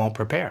 but they won't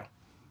prepare.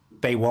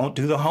 They won't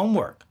do the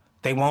homework.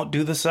 They won't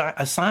do the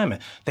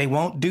assignment. They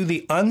won't do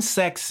the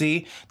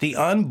unsexy, the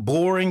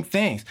unboring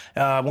things.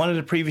 One of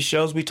the previous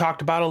shows, we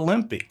talked about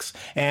Olympics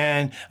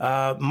and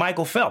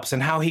Michael Phelps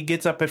and how he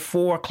gets up at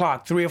 4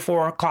 o'clock, 3 or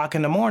 4 o'clock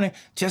in the morning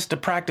just to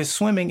practice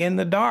swimming in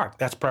the dark.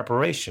 That's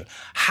preparation.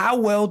 How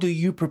well do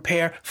you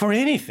prepare for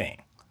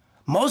anything?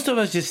 Most of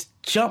us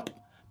just jump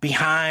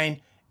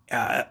behind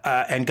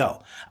and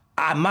go.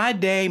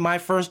 My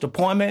first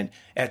appointment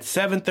at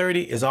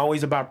 7:30 is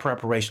always about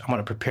preparation. I'm going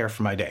to prepare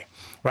for my day,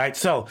 right?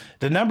 So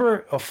the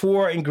number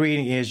 4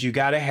 ingredient is you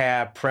got to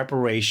have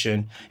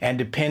preparation. And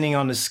depending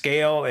on the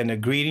scale and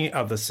ingredient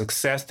of the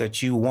success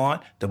that you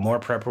want, the more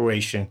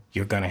preparation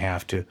you're going to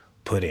have to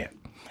put in.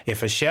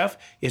 If a chef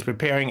is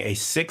preparing a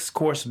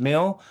 6-course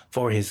meal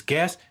for his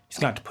guests, he's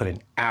got to put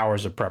in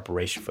hours of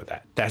preparation for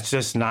that. That's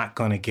just not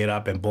going to get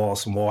up and boil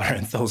some water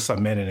and throw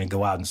some in it and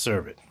go out and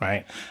serve it,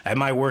 right? It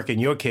might work in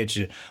your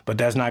kitchen, but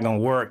that's not going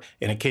to work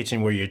in a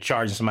kitchen where you're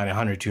charging somebody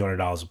 $100,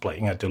 $200 a plate.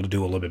 You have to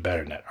do a little bit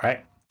better than that,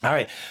 right? All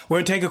right, we're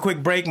going to take a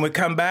quick break, and we'll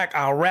come back.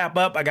 I'll wrap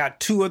up. I got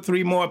 2 or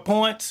 3 more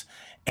points,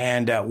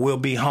 and we'll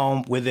be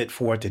home with it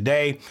for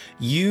today.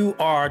 You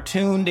are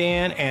tuned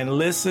in and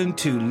listen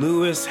to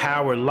Louis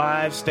Howard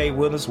Live. Stay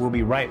with us. We'll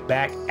be right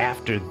back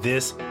after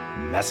this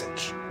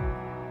message.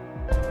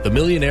 The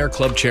Millionaire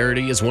Club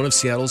charity is one of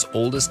Seattle's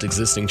oldest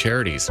existing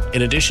charities.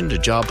 In addition to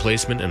job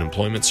placement and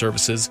employment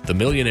services, the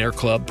Millionaire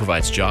Club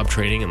provides job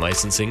training and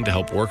licensing to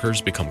help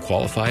workers become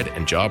qualified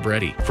and job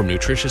ready, from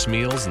nutritious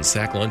meals and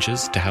sack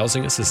lunches to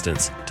housing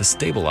assistance to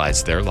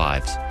stabilize their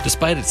lives.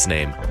 Despite its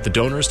name, the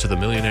donors to the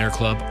Millionaire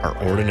Club are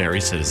ordinary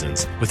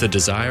citizens with a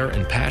desire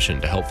and passion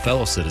to help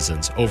fellow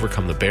citizens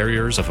overcome the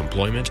barriers of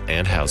employment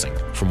and housing.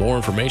 For more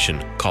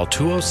information, call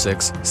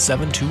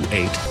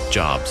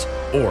 206-728-JOBS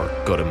or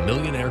go to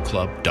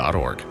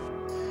millionaireclub.org.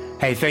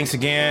 Hey, thanks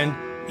again.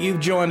 You've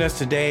joined us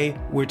today.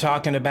 We're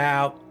talking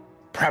about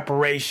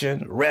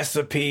preparation,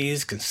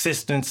 recipes,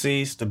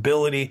 consistency,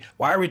 stability.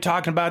 Why are we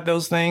talking about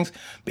those things?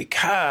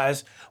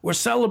 Because we're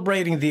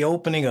celebrating the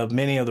opening of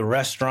many of the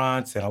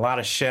restaurants, and a lot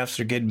of chefs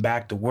are getting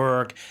back to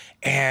work,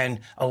 and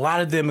a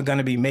lot of them are going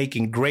to be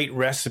making great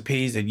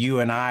recipes that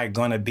you and I are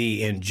going to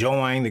be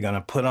enjoying. They're going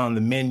to put on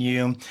the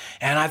menu.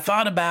 And I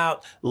thought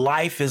about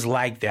life is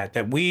like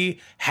that we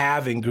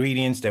have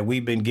ingredients that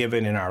we've been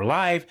given in our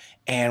life,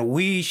 and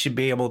we should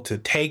be able to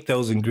take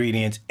those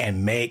ingredients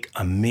and make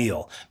a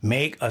meal,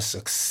 make a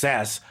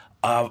success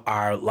of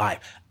our life.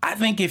 I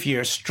think if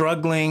you're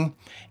struggling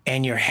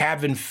and you're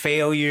having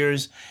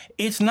failures,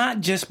 it's not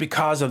just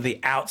because of the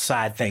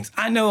outside things.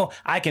 I know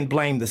I can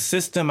blame the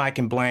system. I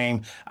can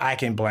blame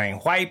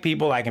white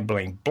people. I can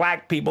blame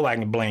black people. I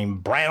can blame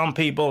brown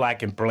people. I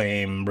can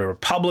blame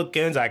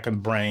Republicans. I can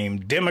blame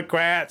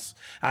Democrats.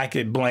 I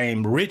could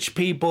blame rich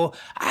people.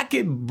 I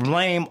could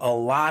blame a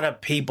lot of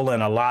people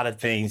and a lot of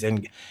things.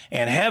 And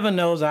heaven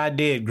knows I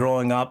did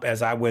growing up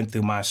as I went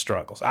through my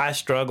struggles. I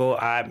struggled.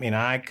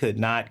 I could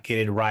not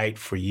get it right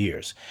for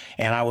years.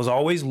 And I was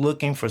always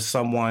looking for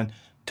someone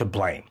to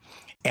blame.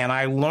 And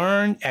I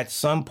learned at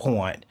some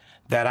point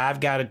that I've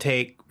got to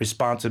take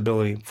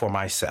responsibility for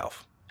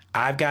myself.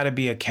 I've got to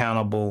be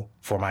accountable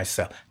for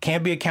myself.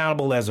 Can't be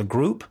accountable as a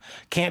group,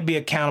 can't be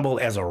accountable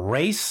as a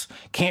race,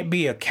 can't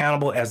be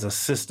accountable as a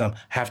system,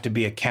 have to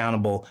be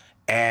accountable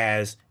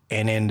as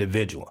an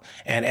individual.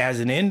 And as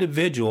an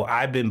individual,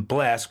 I've been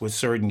blessed with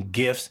certain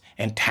gifts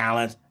and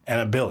talents and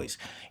abilities.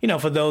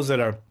 For those that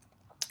are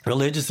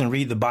religious and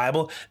read the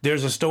Bible,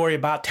 there's a story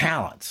about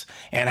talents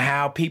and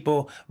how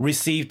people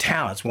receive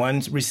talents.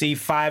 One received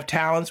 5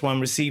 talents,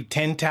 one received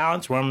 10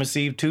 talents, one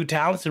received 2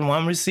 talents, and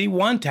one received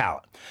 1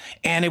 talent.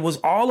 And it was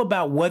all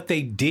about what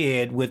they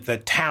did with the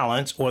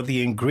talents or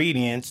the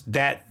ingredients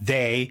that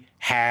they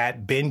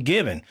had been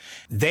given.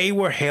 They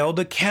were held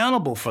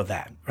accountable for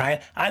that,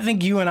 right? I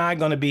think you and I are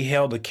going to be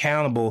held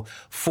accountable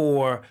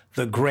for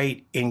the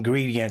great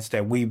ingredients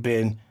that we've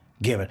been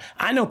given.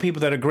 I know people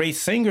that are great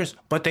singers,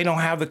 but they don't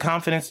have the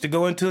confidence to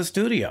go into a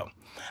studio.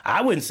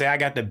 I wouldn't say I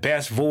got the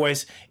best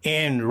voice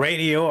in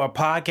radio or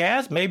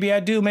podcast. Maybe I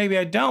do, maybe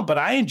I don't, but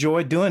I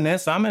enjoy doing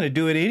this. I'm going to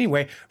do it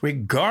anyway,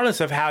 regardless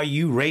of how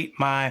you rate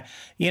my,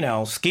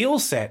 skill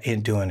set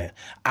in doing it.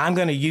 I'm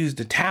going to use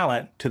the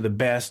talent to the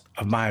best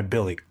of my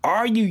ability.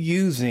 Are you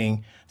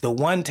using the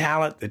 1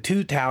 talent, the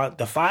 2 talent,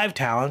 the 5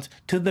 talents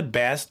to the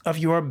best of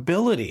your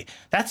ability?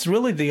 That's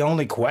really the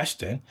only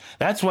question.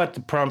 That's what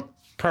the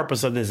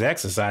purpose of this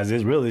exercise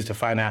is to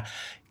find out,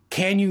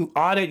 can you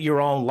audit your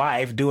own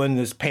life during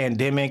this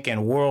pandemic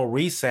and world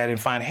reset and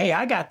find, hey,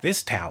 I got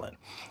this talent.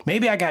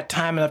 Maybe I got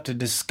time enough to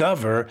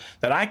discover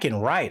that I can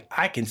write,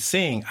 I can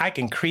sing, I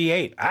can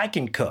create, I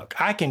can cook,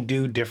 I can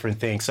do different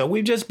things. So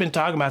we've just been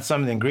talking about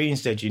some of the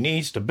ingredients that you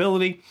need: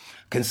 stability,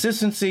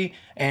 consistency,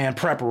 and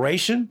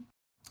preparation,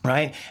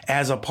 right,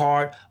 as a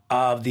part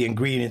of the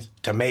ingredients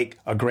to make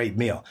a great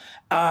meal.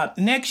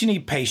 Next, you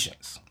need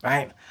patience,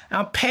 right?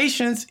 Now,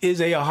 patience is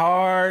a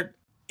hard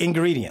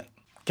ingredient,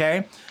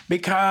 okay?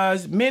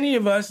 Because many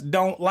of us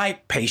don't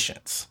like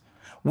patience.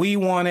 We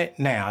want it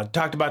now. I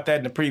talked about that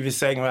in the previous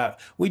segment.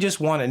 We just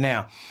want it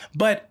now.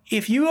 But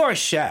if you are a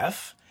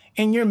chef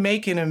and you're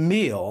making a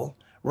meal,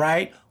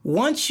 right,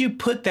 once you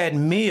put that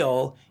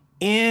meal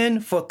in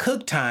for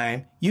cook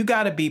time, you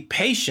got to be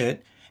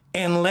patient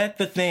and let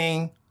the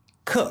thing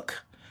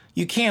cook.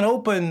 You can't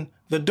open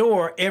the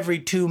door every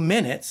 2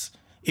 minutes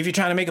if you're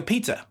trying to make a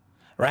pizza,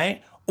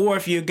 right? Or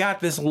if you got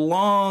this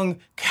long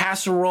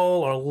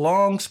casserole or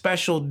long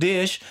special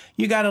dish,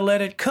 you got to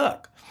let it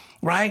cook.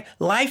 right?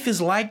 Life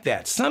is like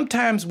that.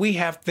 Sometimes we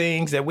have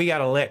things that we got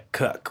to let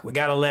cook. We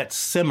got to let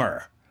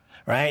simmer,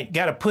 right?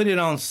 Got to put it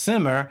on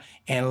simmer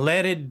and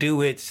let it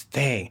do its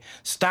thing.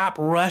 Stop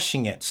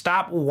rushing it.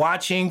 Stop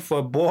watching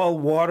for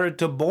boiled water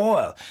to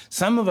boil.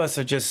 Some of us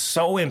are just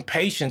so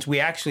impatient, we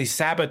actually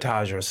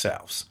sabotage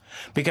ourselves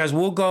because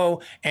we'll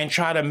go and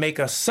try to make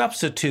a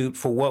substitute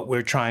for what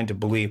we're trying to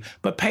believe.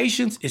 But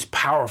patience is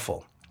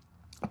powerful.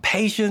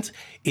 Patience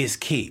is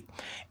key.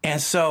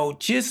 And so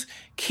just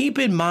keep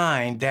in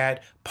mind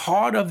that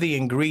part of the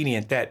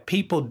ingredient that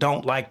people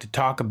don't like to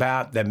talk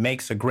about that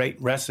makes a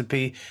great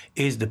recipe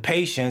is the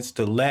patience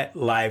to let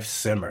life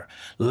simmer.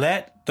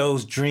 Let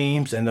those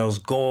dreams and those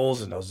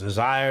goals and those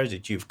desires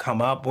that you've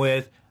come up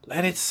with,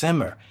 let it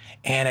simmer.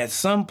 And at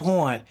some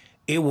point,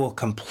 it will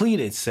complete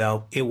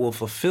itself. It will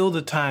fulfill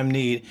the time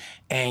need,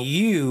 and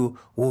you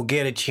will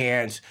get a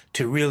chance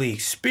to really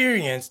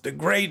experience the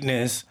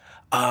greatness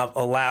of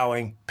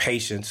allowing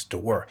patience to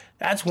work.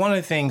 That's one of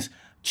the things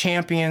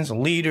champions,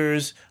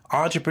 leaders,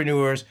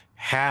 entrepreneurs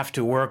have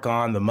to work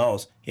on the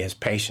most is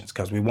patience,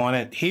 because we want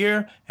it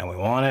here and we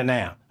want it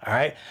now. All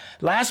right.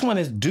 Last one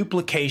is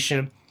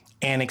duplication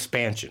and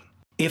expansion.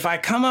 If I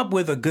come up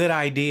with a good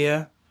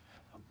idea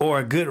or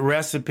a good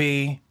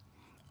recipe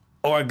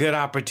or a good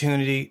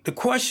opportunity, the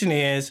question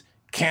is,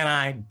 can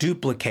I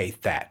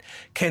duplicate that?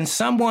 Can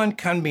someone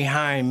come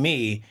behind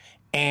me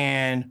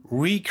and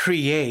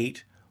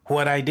recreate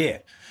what I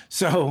did?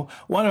 So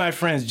one of my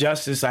friends,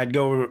 Justice, I'd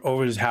go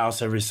over his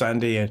house every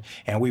Sunday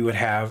and we would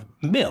have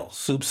meals.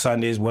 Soup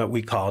Sunday is what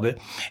we called it.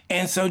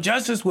 And so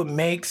Justice would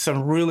make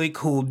some really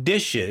cool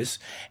dishes.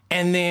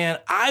 And then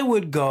I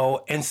would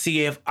go and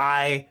see if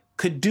I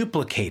could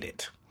duplicate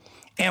it.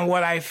 And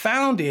what I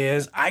found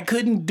is I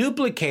couldn't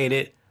duplicate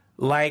it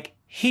like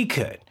he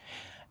could.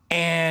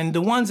 And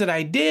the ones that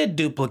I did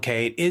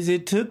duplicate is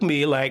it took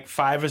me like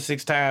 5 or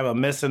 6 times of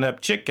messing up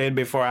chicken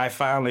before I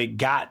finally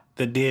got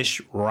the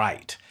dish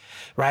right.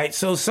 Right?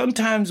 So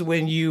sometimes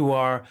when you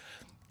are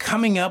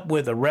coming up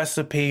with a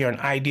recipe or an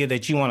idea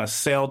that you want to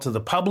sell to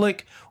the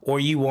public or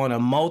you want to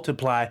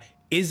multiply,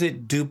 is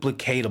it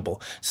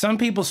duplicatable? Some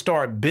people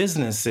start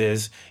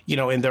businesses,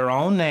 in their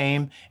own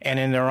name and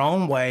in their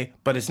own way,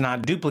 but it's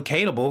not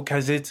duplicatable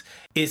because it's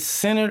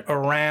centered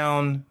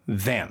around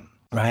them.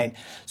 Right?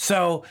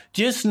 So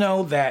just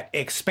know that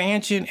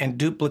expansion and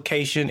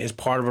duplication is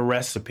part of a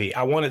recipe.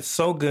 I want it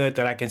so good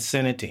that I can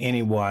send it to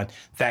anyone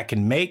that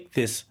can make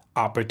this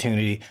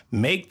opportunity,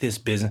 make this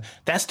business.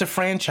 That's the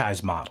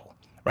franchise model,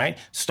 right?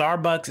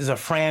 Starbucks is a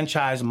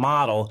franchise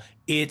model.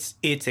 It's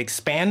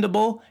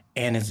expandable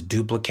and it's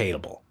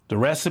duplicatable. The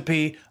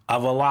recipe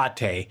of a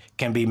latte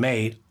can be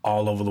made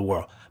all over the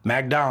world.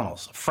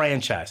 McDonald's,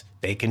 franchise,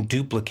 they can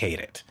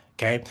duplicate it.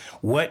 Okay.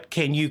 What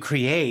can you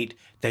create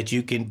that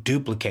you can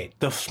duplicate?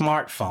 The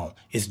smartphone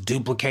is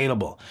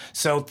duplicatable.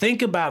 So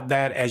think about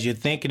that as you're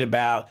thinking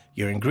about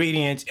your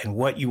ingredients and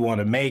what you want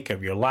to make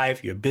of your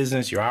life, your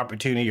business, your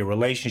opportunity, your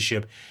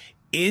relationship.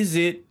 Is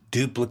it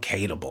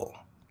duplicatable?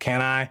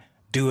 Can I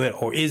do it?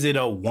 Or is it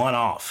a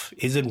one-off?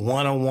 Is it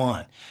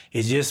one-on-one?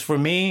 It's just for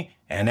me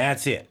and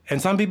that's it.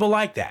 And some people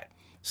like that.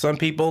 Some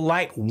people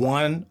like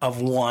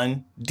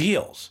one-of-one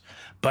deals.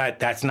 But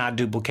that's not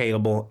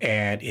duplicatable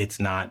and it's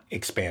not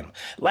expandable.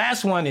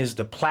 Last one is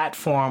the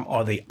platform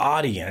or the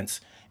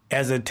audience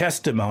as a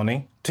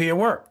testimony to your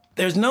work.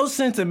 There's no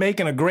sense in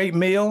making a great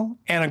meal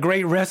and a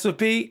great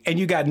recipe and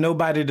you got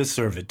nobody to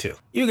serve it to.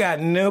 You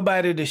got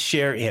nobody to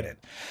share in it.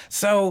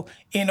 So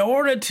in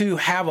order to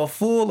have a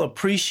full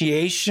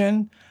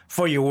appreciation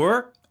for your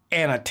work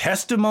and a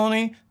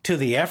testimony to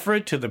the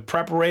effort, to the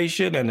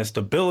preparation and the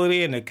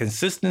stability and the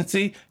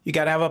consistency, you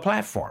got to have a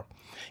platform.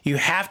 You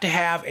have to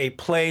have a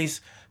place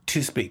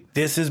to speak.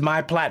 This is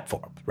my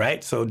platform,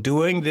 right? So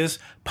doing this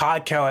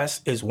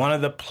podcast is one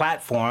of the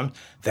platforms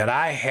that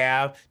I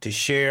have to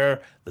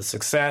share the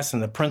success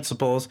and the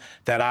principles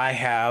that I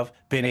have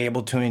been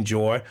able to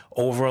enjoy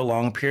over a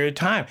long period of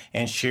time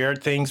and share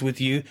things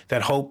with you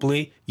that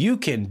hopefully you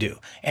can do.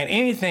 And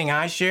anything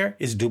I share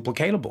is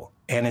duplicatable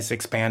and it's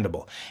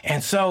expandable.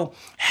 And so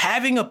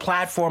having a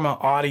platform or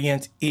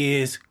audience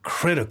is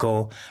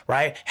critical,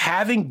 right?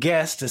 Having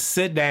guests to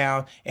sit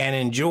down and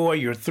enjoy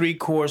your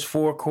 3-course,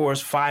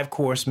 4-course,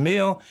 5-course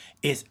meal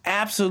is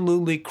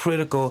absolutely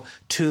critical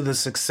to the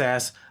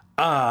success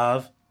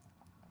of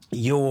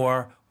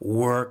your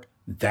work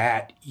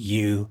that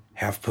you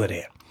have put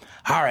in.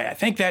 All right, I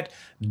think that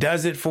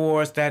does it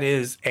for us. That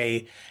is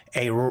a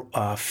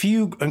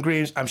few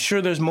ingredients. I'm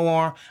sure there's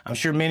more. I'm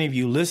sure many of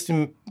you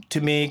listening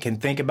to me can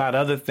think about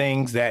other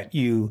things that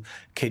you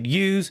could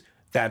use.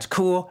 That's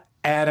cool.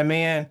 Add them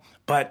in.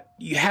 But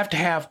you have to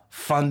have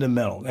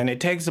fundamental. And it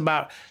takes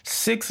about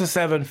 6 or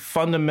 7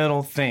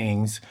 fundamental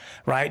things,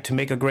 right, to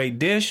make a great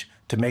dish,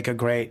 to make a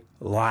great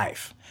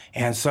life.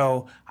 And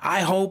so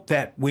I hope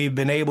that we've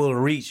been able to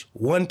reach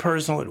one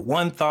person with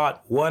one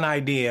thought, one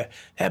idea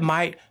that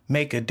might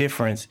make a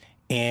difference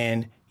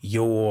in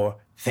your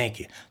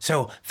thinking.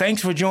 So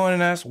thanks for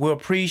joining us. We'll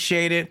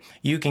appreciate it.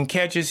 You can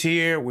catch us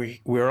here.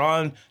 We're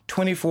on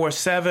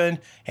 24/7,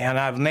 and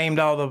I've named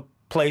all the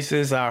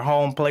places. Our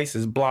home place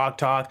is Blog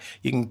Talk.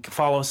 You can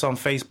follow us on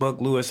Facebook,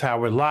 Lewis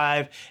Howard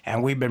Live,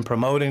 and we've been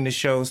promoting the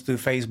shows through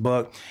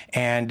Facebook,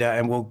 and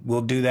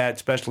we'll do that,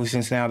 especially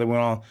since now that we're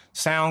on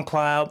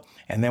SoundCloud,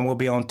 and then we'll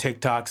be on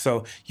TikTok.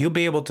 So you'll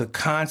be able to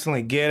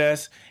constantly get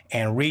us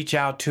and reach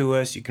out to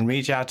us. You can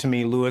reach out to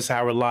me, Lewis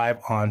Howard Live,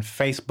 on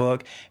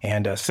Facebook,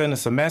 and send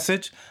us a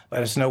message.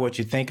 Let us know what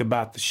you think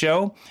about the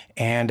show,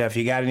 and if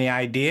you got any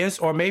ideas,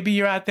 or maybe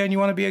you're out there and you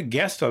want to be a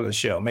guest on the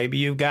show. Maybe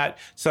you've got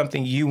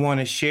something you want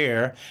to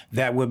share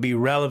that would be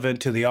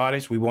relevant to the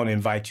audience. We want to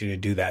invite you to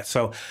do that.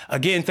 So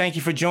again, thank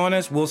you for joining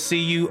us. We'll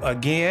see you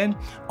again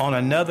on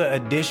another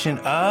edition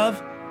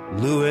of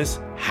Lewis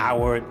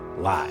Howard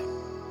Live.